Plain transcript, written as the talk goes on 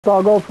So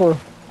I'll go for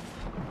him.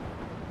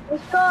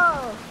 Let's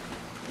go.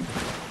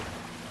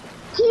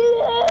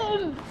 Kill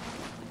him.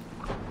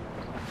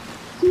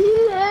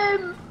 Kill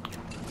him.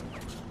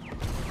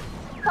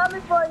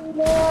 Coming for you,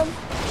 man.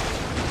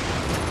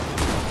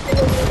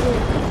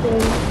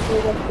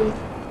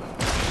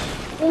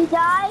 Did he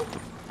die?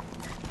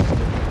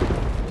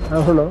 I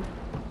don't know.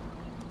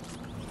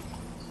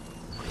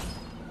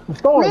 I'm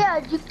storming.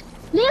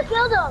 Leah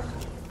killed him.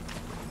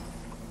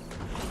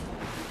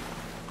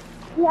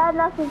 He had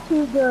nothing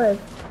too good.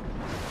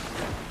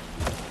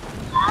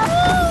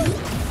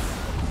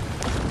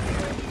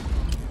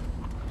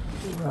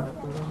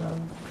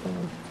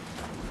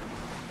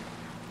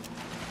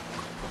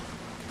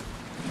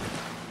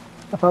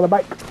 I found a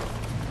bike.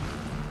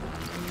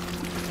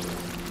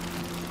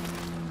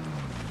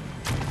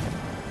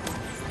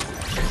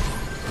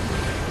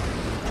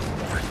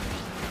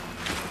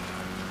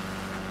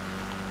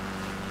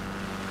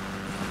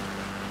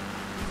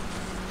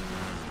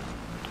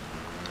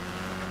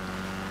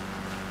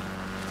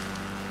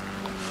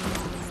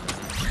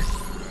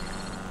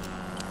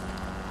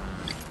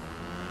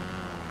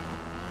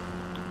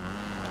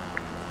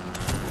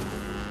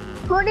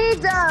 Who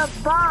needs a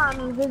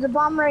bomb? There's a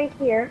bomb right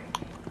here.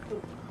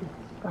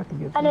 I can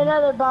get And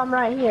another bomb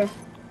right here.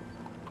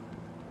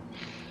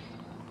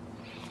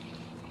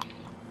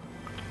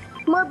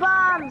 More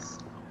bombs!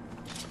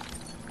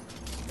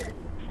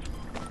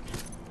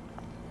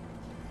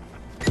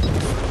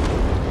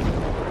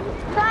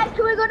 Guys,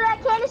 can we go to that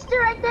canister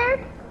right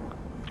there?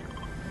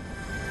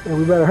 Yeah,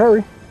 we better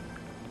hurry.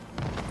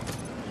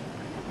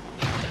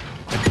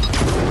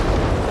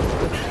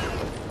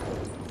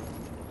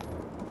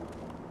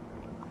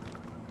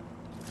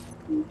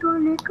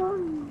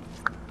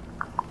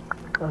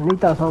 I need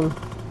that home.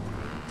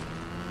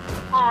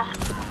 I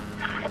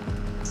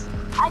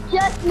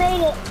just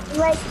made it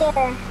right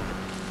there.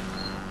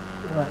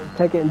 Alright,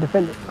 take it and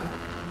defend it.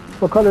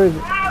 What color is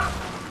it?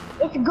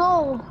 It's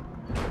gold.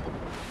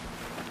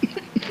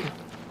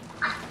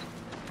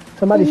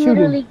 Somebody It's shooting.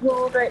 literally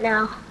gold right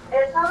now.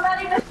 Is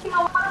somebody missing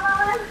a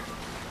watermelon?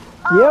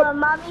 Yep.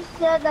 Mommy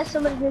said that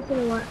somebody's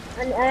missing one.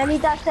 And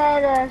Anita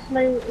said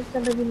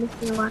somebody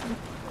missing one.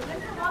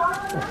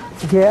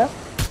 Yeah.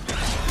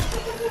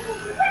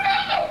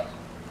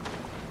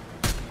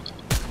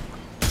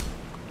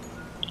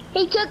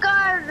 He took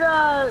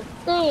our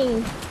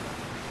thing.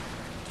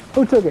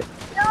 Who took it?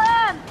 Kill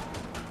him!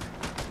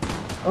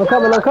 I'm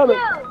coming, I'm coming.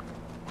 You.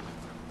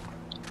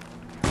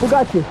 Who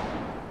got you?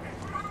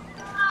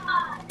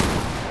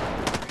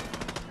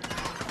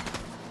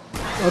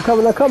 I'm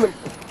coming, I'm coming.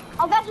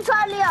 I got you,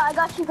 Carlia. I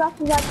got you.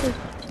 Bobby,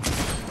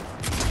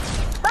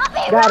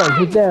 Got run! him,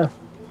 he's down.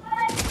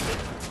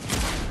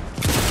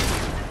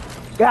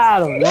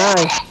 Got him,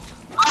 nice.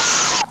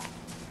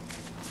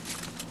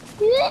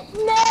 This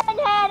man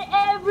had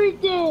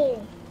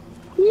everything.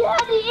 He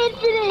had the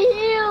infinite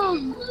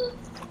heals.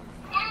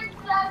 He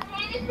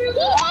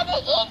had the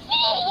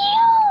infinite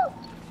heals.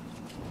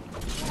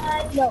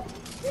 No.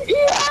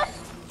 Yes.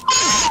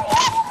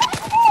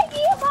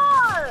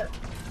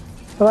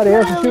 Somebody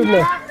else is shooting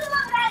us.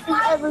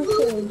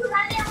 Everything.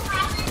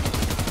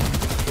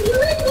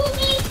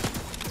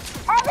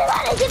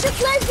 Everybody get the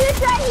flashlight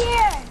right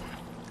here.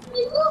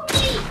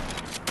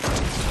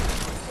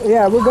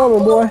 Yeah, we're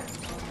going, boy.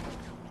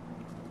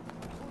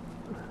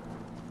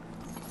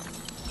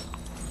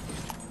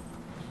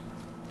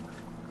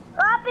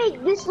 Robbie,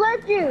 this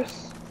slurp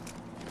juice.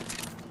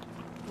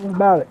 What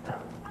about it?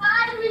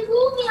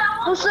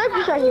 The slurp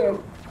juice right here.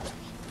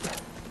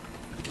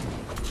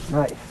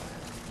 Nice.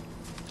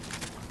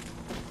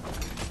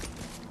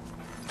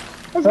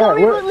 Let's go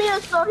Alright, reboot Leo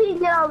so he can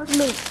get all his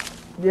meat.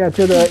 Yeah,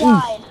 to the east.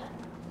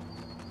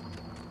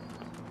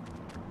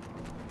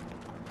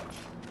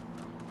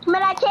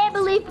 Man, I can't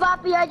believe,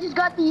 Poppy, I just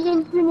got the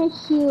infinite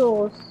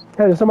heals.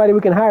 Hey, there's somebody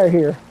we can hire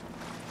here.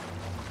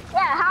 Yeah,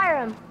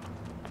 hire him.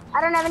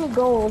 I don't have any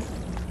gold.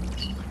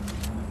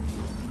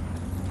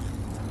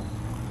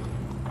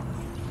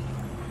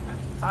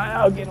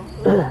 I'll get him.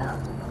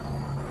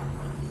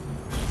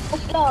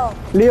 Let's go.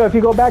 Leo, if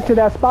you go back to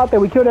that spot that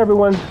we killed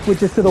everyone,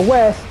 which is to the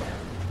west,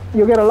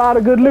 you'll get a lot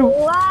of good loot. A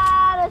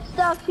lot of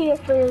stuff here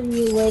for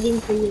you, waiting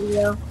for you,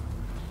 Leo.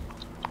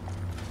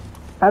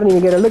 I didn't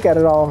even get a look at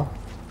it all.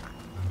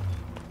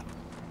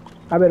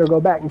 I better go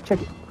back and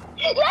check it.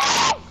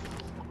 Yes!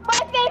 My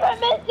favorite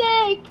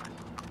mythic!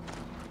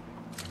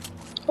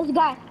 This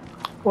guy.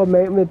 What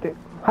made it?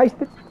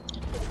 Heisted?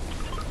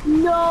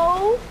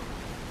 No.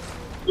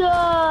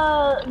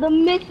 The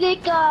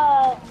mythic,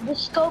 the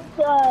scope,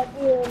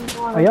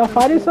 Are y'all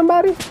fighting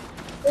somebody?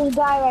 This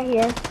guy right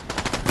here.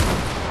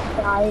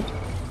 Died.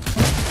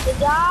 The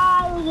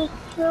guy was just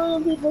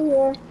killing people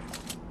here.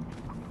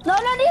 No,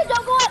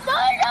 don't go up! No,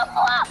 don't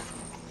go up!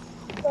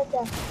 Right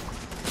there.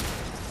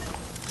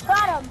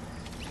 Got him.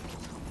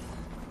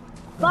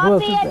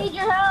 Bobby, I need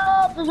your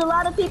help. There's a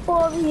lot of people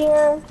over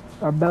here.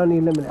 Our bounty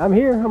eliminated. I'm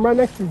here. I'm right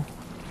next to you.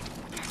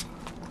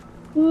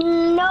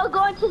 No,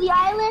 going to the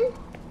island?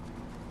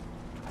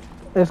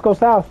 Let's go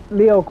south.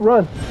 Leo,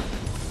 run.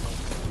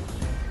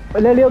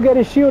 But then he'll get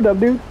his shield up,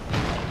 dude.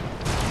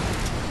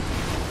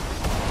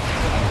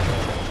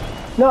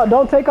 No,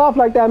 don't take off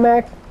like that,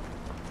 Max.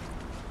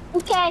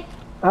 Okay.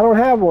 I don't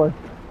have one.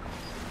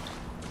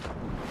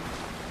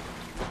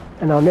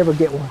 And I'll never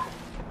get one.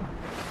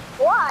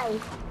 Why?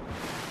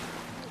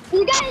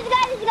 This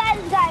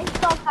guy.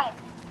 Stop fight.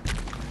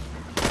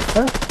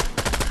 Huh?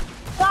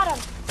 Got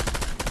him.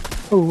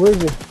 Oh, where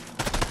is he?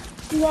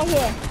 He's right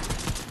here.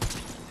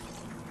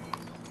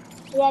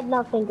 He had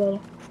nothing good.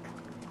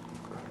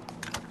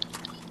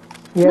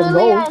 He has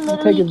Literally, gold.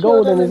 You take his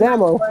gold and his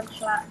ammo.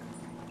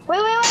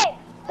 Wait.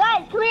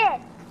 Guys, come here.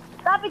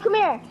 Poppy, come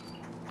here.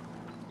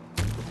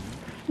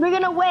 We're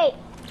gonna wait.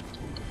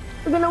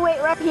 We're gonna wait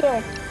right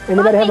here.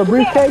 Anybody have a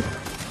briefcase?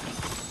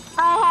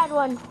 I had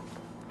one.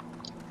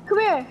 Come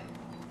here.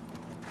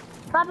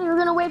 Poppy, we're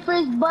gonna wait for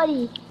his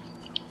buddy.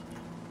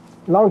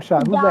 Long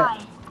shot. Who's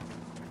that?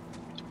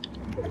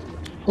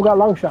 Who got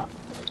long shot?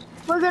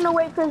 We're gonna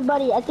wait for his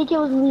buddy. I think it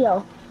was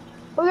Leo.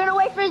 We're gonna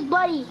wait for his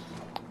buddy.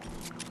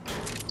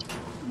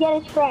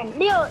 Get his friend.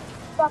 Leo,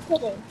 stop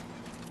hitting.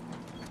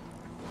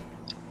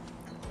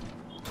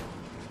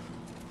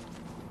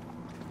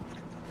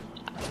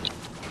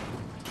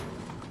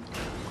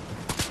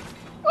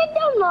 Take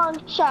down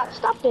long shot.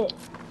 Stop it.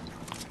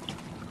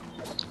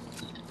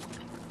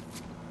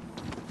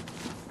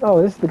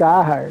 Oh, this is the guy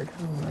I hired.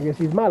 I guess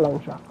he's my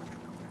long shot.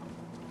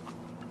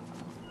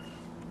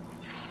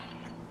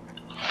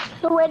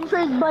 We're waiting for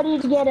his buddy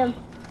to get him.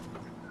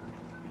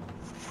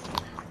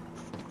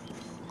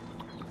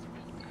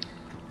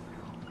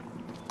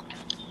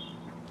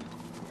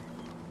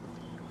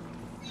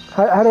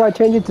 How do I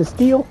change it to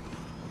steel?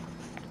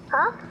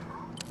 Huh?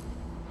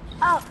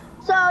 Oh,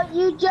 so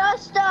you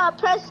just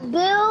press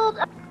build.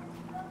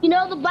 You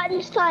know the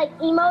buttons to like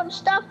emote and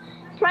stuff?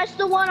 Press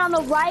the one on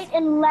the right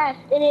and left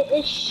and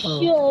it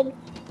should.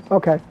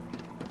 Okay.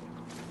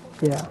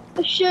 Yeah.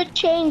 It should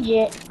change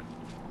it.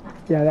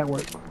 Yeah, that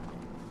worked.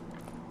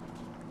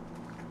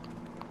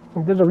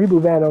 There's a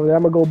reboot van over there.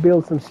 I'm gonna go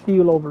build some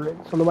steel over it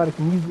so nobody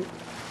can use it.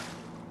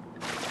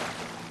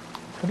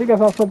 I think I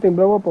saw something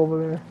blow up over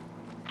there.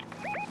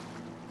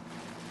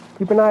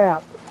 Keep an eye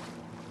out.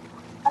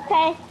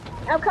 Okay,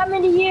 I'm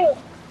coming to you.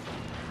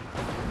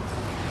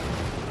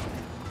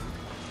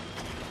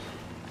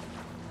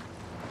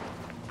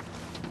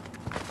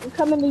 I'm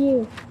coming to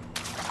you.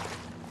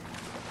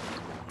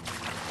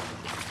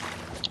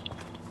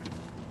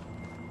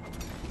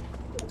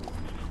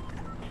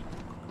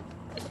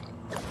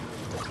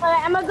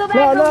 Alright, I'm gonna go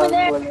back over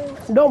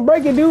there. Don't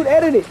break it, dude.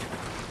 Edit it.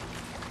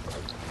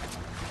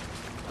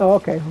 Oh,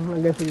 okay. I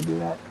guess we can do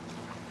that.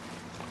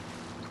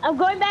 I'm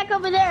going back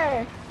over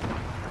there.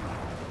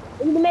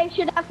 I'm gonna make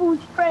sure that fool's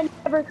friend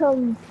never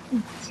comes.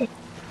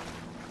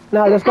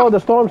 Now, let's go. The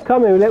storm's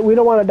coming. We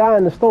don't want to die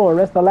in the storm.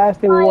 That's the last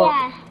thing we want.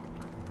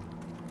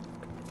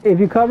 Yeah. If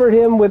you covered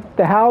him with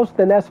the house,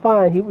 then that's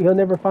fine. He'll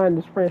never find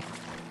his friend.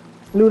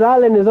 Loot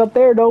Island is up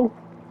there, though.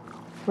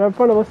 Right in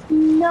front of us.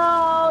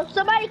 No,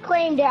 somebody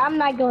claimed it. I'm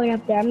not going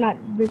up there. I'm not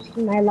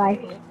risking my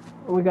life.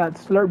 We got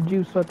slurp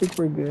juice, so I think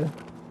we're good.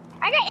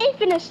 I got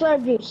infinite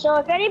slurp juice, so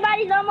if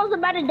anybody's almost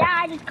about to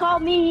die, just call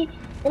me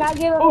and I'll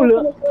give them Oh,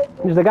 infinite look. slurp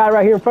juice. There's a guy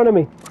right here in front of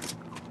me.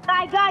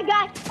 Guy,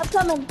 I'm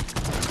coming.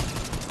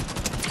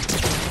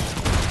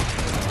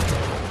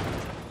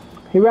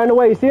 He ran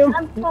away. You see him?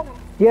 I'm coming.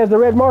 He has the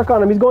red mark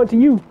on him. He's going to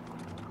you.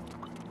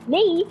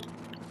 Me?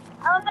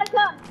 I'm gonna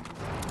come.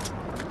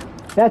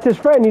 That's his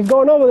friend. He's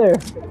going over there.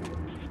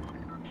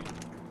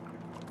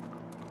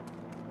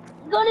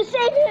 I'm gonna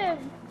save him.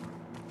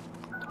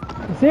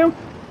 You see him?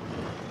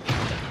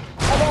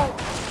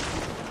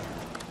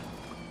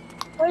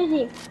 Where is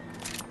he?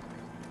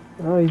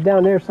 Oh, he's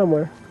down there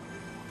somewhere.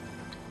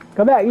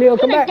 Come back, Leo.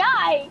 Come back. He's gonna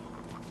die.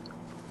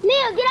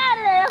 Leo, get out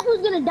of there. That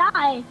fool's gonna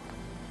die.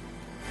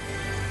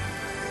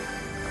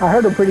 I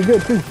heard him pretty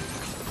good, too.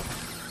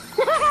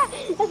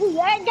 That fool's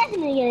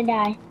definitely gonna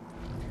die.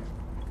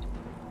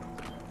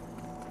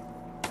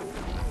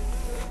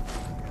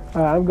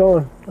 Alright, I'm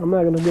going. I'm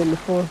not going to get in the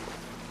storm.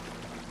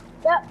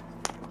 Yep.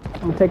 I'm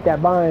going to take that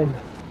vine.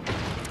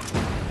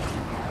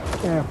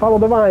 Yeah, follow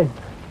the vine.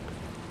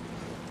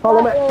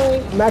 Follow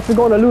Max. Max is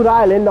going to Loot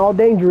Island, all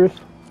dangerous.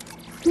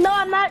 No,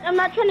 I'm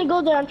not trying to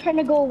go there. I'm trying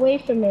to go away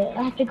from it.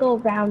 I have to go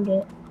around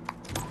it.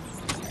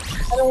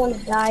 I don't want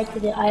to die to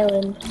the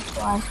island. That's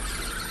why.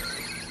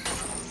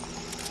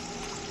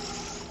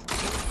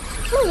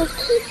 Oh,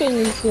 there's two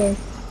things here.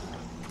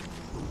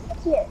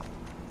 What's here?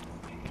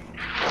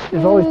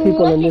 There's always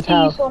people in this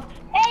house.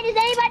 Hey, does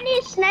anybody need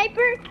a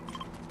sniper?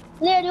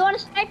 Leo, do you want a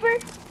sniper?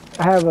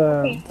 I have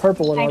a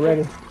purple one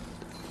already.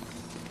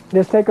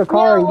 Just take a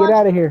car and get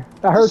out of here.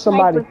 I heard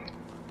somebody.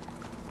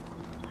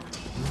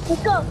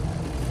 Let's go.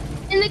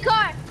 In the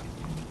car.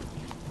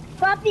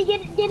 Poppy,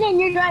 get in.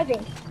 You're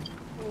driving.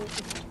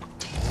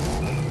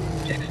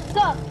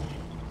 Go.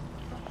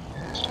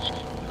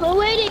 We're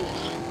waiting.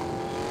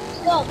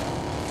 Let's go.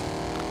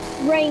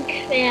 Rank,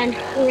 man.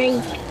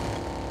 Rank.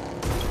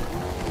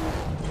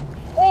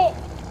 Wait.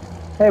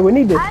 Hey, we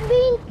need this. I'm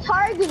being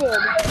targeted.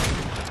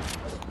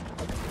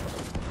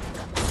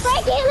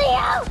 Frankie,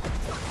 Leo!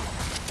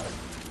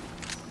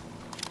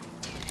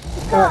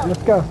 Alright,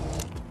 let's go.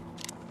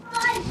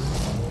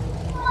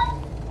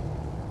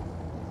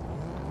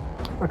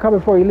 I'm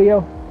coming for you,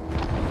 Leo.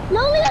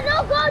 No, Leo,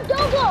 no, go,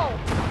 don't go!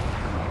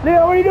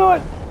 Leo, what are you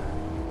doing?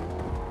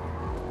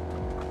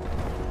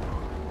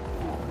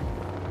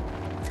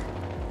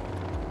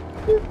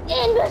 You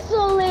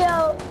imbecile,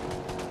 Leo!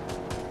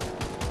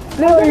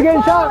 Leo, you're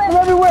getting shot from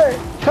everywhere.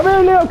 Come here,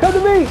 Leo, come to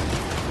me.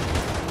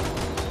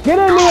 Get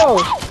in, Leo.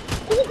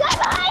 There's a guy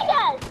behind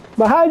us!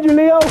 Behind you,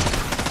 Leo.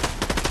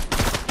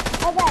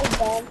 Oh, that is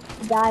dead.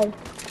 He died.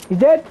 He's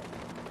dead?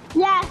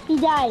 Yeah, he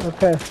died.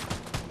 Okay.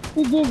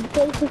 He did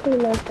basically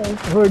nothing.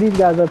 Who are these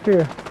guys up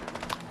here?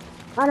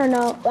 I don't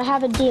know. I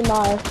have a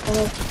DMR. So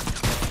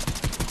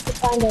let's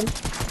find him.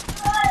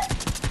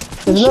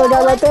 There's another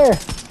guy right there.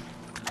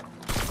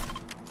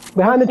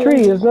 Behind the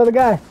tree, there's another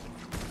guy.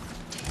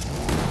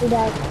 He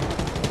died.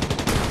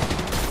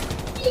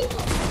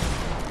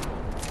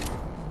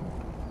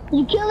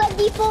 You kill that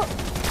default?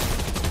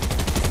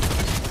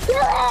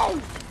 Kill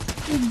him!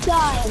 He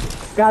died.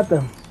 Got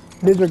them.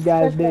 Lizard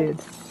guy's dead.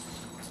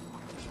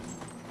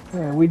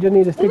 Yeah, we just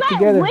need to stick might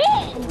together.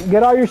 win.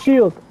 Get all your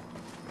shield.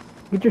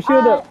 Get your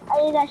shield up.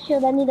 I need that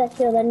shield. I need that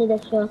shield. I need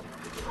that shield.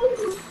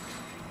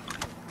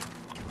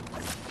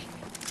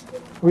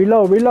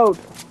 Reload, reload.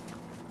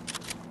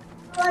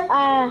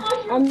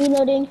 I'm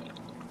reloading.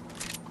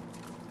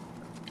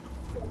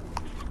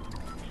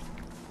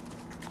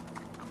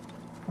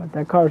 But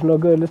that car's no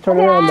good. Let's turn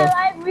around though.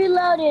 I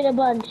reloaded a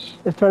bunch.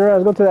 Let's turn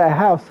around. Let's go to that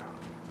house.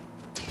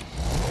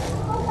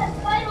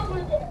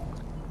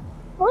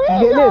 What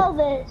Get is in. all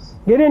this?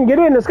 Get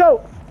in, let's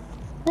go.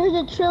 There's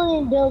a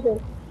trillion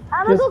buildings.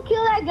 I'm gonna go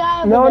kill that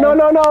guy over No,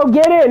 there. no,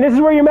 get in. This is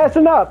where you're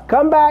messing up.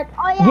 Come back.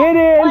 Oh, yeah. Get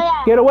in. Oh,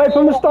 yeah. Get away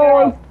from the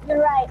storm.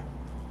 You're right.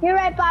 You're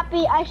right,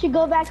 Poppy. I should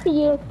go back to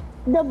you.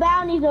 The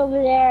bounty's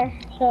over there.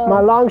 So.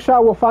 My long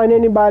shot will find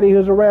anybody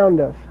who's around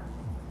us.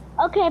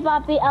 Okay,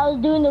 Poppy. I was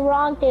doing the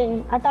wrong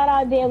thing. I thought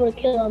I'd be able to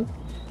kill him.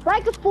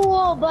 Like a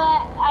fool, but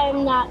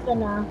I'm not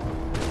gonna.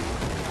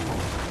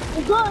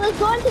 Let's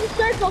go into the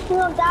circle so we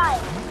don't die.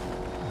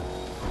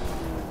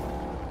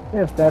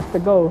 Yes, that's the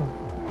goal.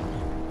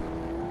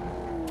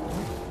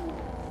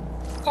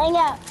 Hang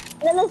out.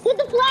 Now let's get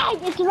the flag.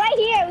 It's right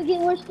here.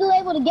 We're still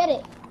able to get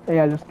it.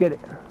 Yeah, just get it.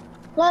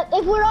 But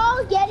if we're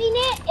all getting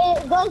it,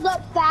 it goes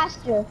up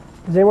faster.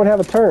 Does anyone have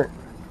a turn?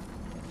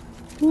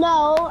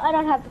 No, I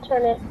don't have to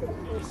turn it.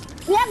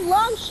 We have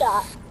long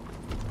shot.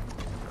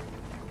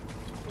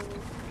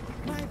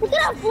 Look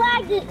at how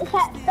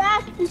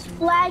fast this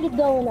flag is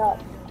going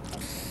up.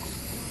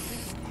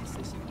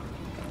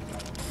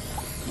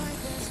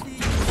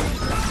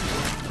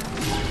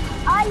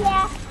 Oh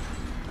yeah.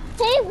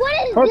 Hey,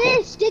 what is Purple.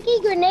 this sticky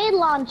grenade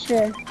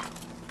launcher?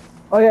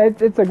 Oh yeah,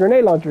 it's a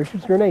grenade launcher. It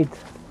shoots grenades.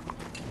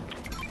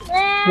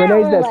 I Grenades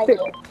don't that really stick.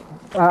 like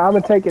it. I'm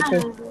gonna take it I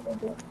then. don't really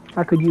like it.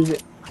 I could use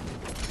it.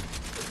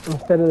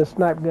 Instead of the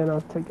snipe gun,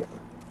 I'll take it.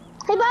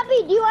 Hey,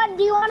 Bobby, do you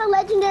want a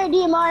legendary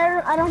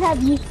DMR? I don't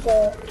have use for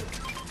it.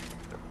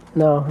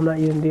 No, I'm not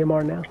using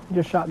DMR now.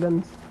 Just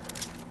shotguns.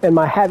 And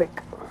my Havoc.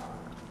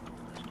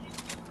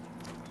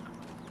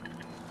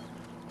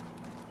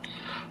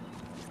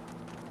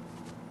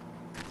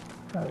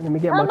 Alright, let me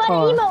get my I'm about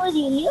car. to emo with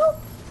you.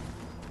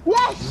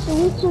 Yes,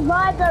 we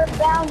survived our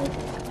bounty.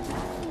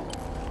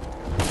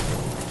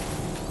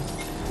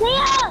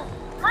 Leo!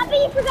 Bobby,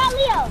 you forgot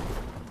Leo.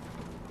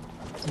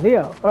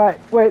 Leo. Alright,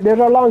 wait, there's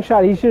our long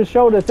shot. He should have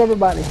showed us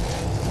everybody.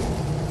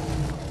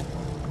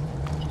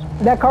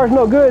 That car's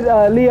no good,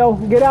 Leo.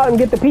 Get out and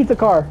get the pizza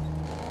car.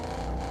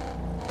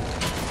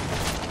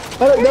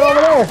 Oh, look, they're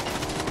over there.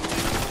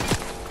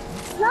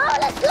 No,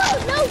 let's go.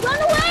 No,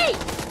 run away.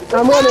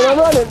 I'm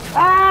running.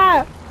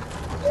 Ah!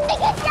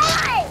 Nigga,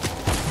 die.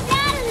 Get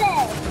out of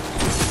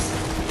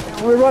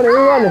there. We're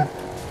running.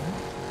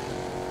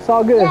 It's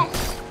all good. Yes.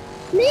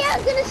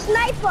 Leo's gonna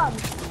snipe him.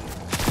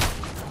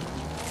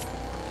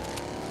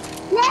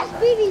 Yes,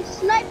 BB,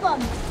 snipe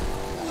him.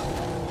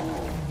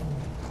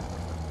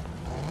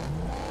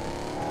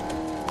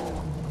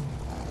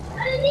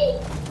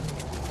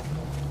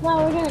 No,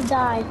 we're gonna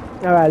die.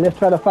 Alright, let's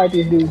try to fight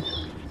these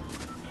dudes.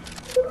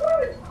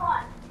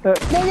 There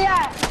they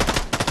are.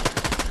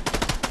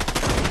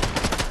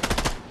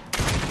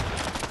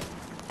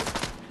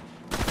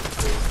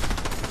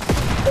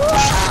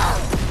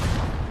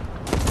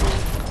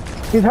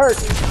 He's hurt.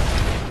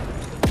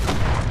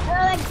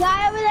 That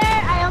guy over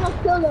there, I almost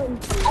killed him.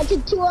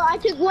 I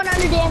took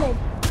 100 damage.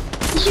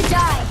 He should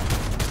die.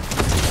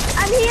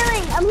 I'm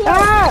healing.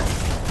 Ah!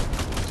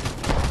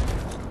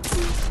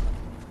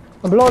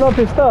 I'm blowing up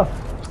his stuff.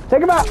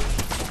 Take him out.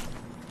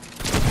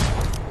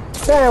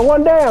 Damn,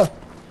 one down.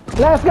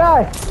 Last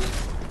guy.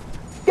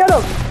 Get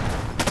him.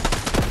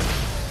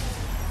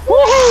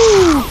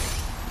 Woohoo!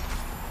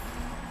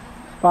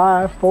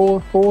 5,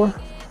 4, 4.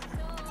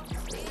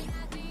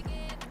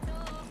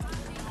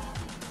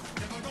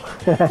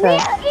 Leo,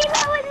 emo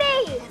with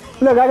me.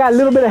 Look, I got a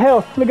little bit of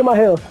health. Look at my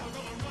health.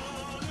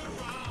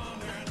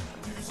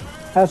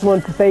 That's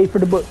one to save for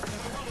the books.